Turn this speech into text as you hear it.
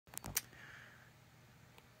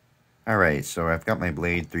Alright, so I've got my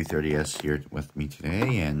Blade 330S here with me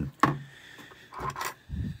today, and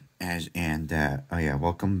oh yeah,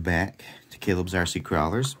 welcome back to Caleb's RC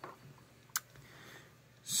Crawlers.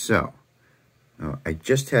 So, I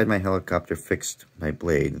just had my helicopter fixed by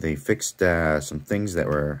Blade. They fixed some things that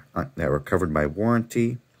were covered by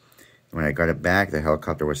warranty. When I got it back, the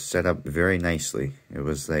helicopter was set up very nicely. It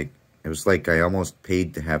was like I almost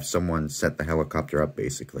paid to have someone set the helicopter up,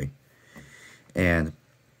 basically. And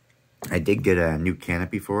I did get a new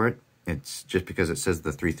canopy for it. It's just because it says the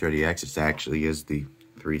 330X, it actually is the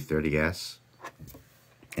 330S.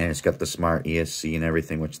 And it's got the smart ESC and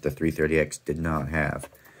everything, which the 330X did not have.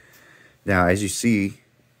 Now, as you see,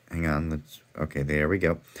 hang on, okay, there we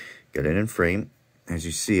go. Got it in frame. As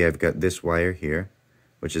you see, I've got this wire here,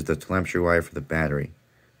 which is the telemetry wire for the battery.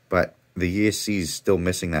 But the ESC is still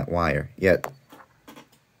missing that wire, yet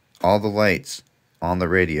all the lights on the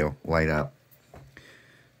radio light up.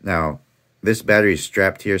 Now, this battery is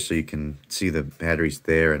strapped here so you can see the batteries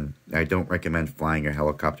there, and I don't recommend flying your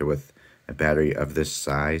helicopter with a battery of this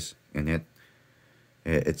size in it.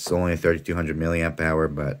 It's only a 3200 milliamp hour,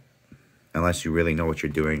 but unless you really know what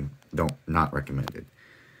you're doing, not recommend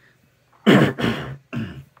it.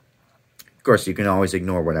 Of course, you can always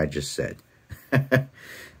ignore what I just said.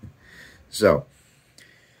 So,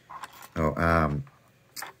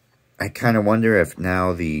 I kind of wonder if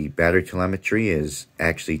now the battery telemetry is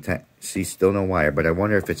actually, see, still no wire, but I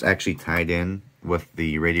wonder if it's actually tied in with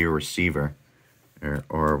the radio receiver,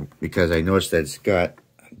 or because I noticed that it's got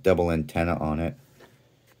a double antenna on it.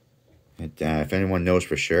 If anyone knows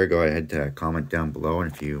for sure, go ahead to comment down below,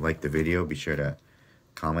 and if you like the video, be sure to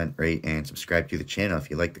comment, rate, and subscribe to the channel if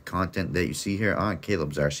you like the content that you see here on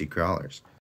Caleb's RC Crawlers.